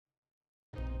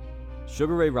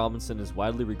Sugar Ray Robinson is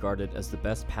widely regarded as the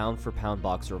best pound-for-pound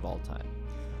boxer of all time.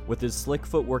 With his slick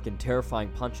footwork and terrifying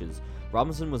punches,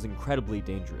 Robinson was incredibly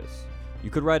dangerous. You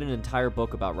could write an entire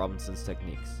book about Robinson's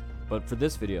techniques, but for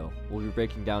this video, we'll be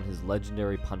breaking down his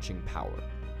legendary punching power.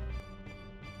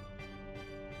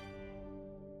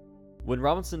 When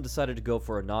Robinson decided to go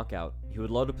for a knockout, he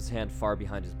would load up his hand far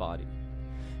behind his body.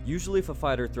 Usually if a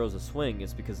fighter throws a swing,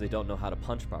 it's because they don't know how to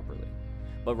punch properly.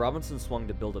 But Robinson swung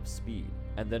to build up speed,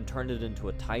 and then turned it into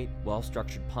a tight,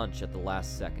 well-structured punch at the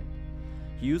last second.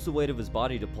 He used the weight of his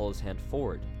body to pull his hand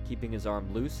forward, keeping his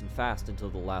arm loose and fast until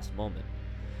the last moment.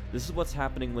 This is what's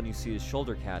happening when you see his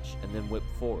shoulder catch and then whip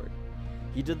forward.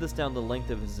 He did this down the length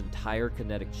of his entire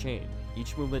kinetic chain,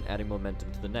 each movement adding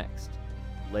momentum to the next.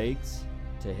 Legs,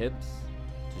 to hips,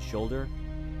 to shoulder,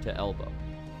 to elbow.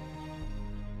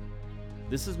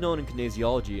 This is known in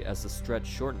kinesiology as the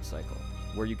stretch-shorten cycle,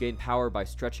 where you gain power by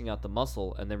stretching out the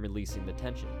muscle and then releasing the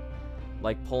tension,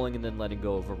 like pulling and then letting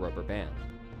go of a rubber band.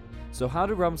 So how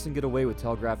did Robinson get away with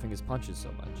telegraphing his punches so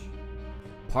much?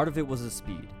 Part of it was his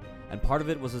speed, and part of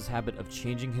it was his habit of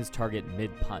changing his target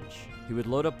mid-punch. He would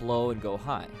load up low and go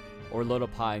high, or load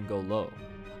up high and go low.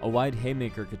 A wide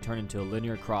haymaker could turn into a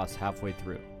linear cross halfway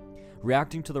through.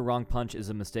 Reacting to the wrong punch is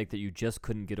a mistake that you just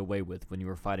couldn't get away with when you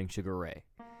were fighting Sugar Ray.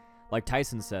 Like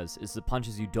Tyson says, it's the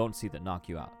punches you don't see that knock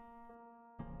you out.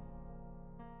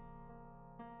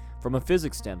 From a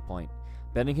physics standpoint,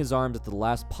 bending his arms at the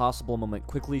last possible moment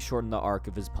quickly shortened the arc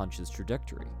of his punch's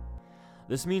trajectory.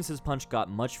 This means his punch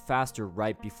got much faster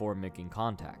right before making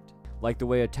contact, like the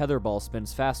way a tetherball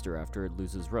spins faster after it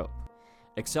loses rope.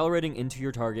 Accelerating into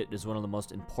your target is one of the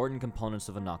most important components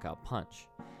of a knockout punch.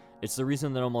 It's the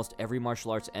reason that almost every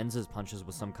martial arts ends his punches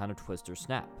with some kind of twist or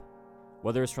snap,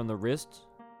 whether it's from the wrist,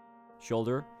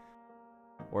 shoulder,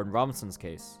 or in Robinson's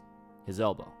case, his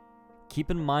elbow. Keep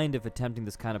in mind if attempting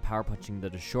this kind of power punching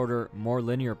that a shorter, more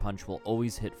linear punch will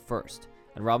always hit first,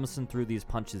 and Robinson threw these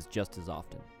punches just as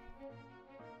often.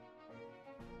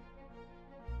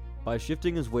 By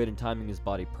shifting his weight and timing his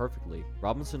body perfectly,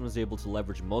 Robinson was able to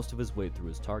leverage most of his weight through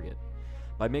his target.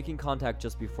 By making contact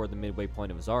just before the midway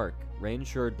point of his arc, Ray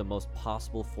ensured the most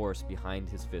possible force behind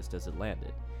his fist as it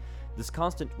landed. This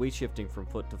constant weight shifting from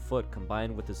foot to foot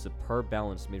combined with his superb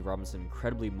balance made Robinson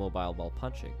incredibly mobile while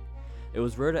punching. It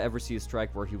was rare to ever see a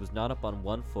strike where he was not up on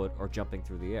one foot or jumping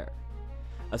through the air.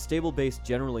 A stable base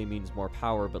generally means more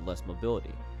power but less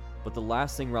mobility, but the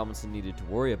last thing Robinson needed to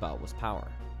worry about was power.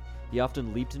 He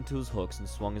often leaped into his hooks and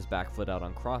swung his back foot out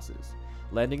on crosses,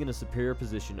 landing in a superior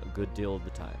position a good deal of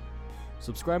the time.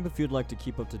 Subscribe if you'd like to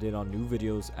keep up to date on new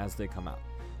videos as they come out.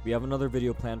 We have another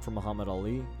video planned for Muhammad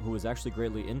Ali, who was actually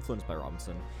greatly influenced by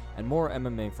Robinson, and more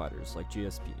MMA fighters like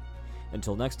GSP.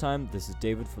 Until next time, this is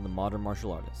David from The Modern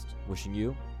Martial Artist, wishing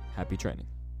you happy training.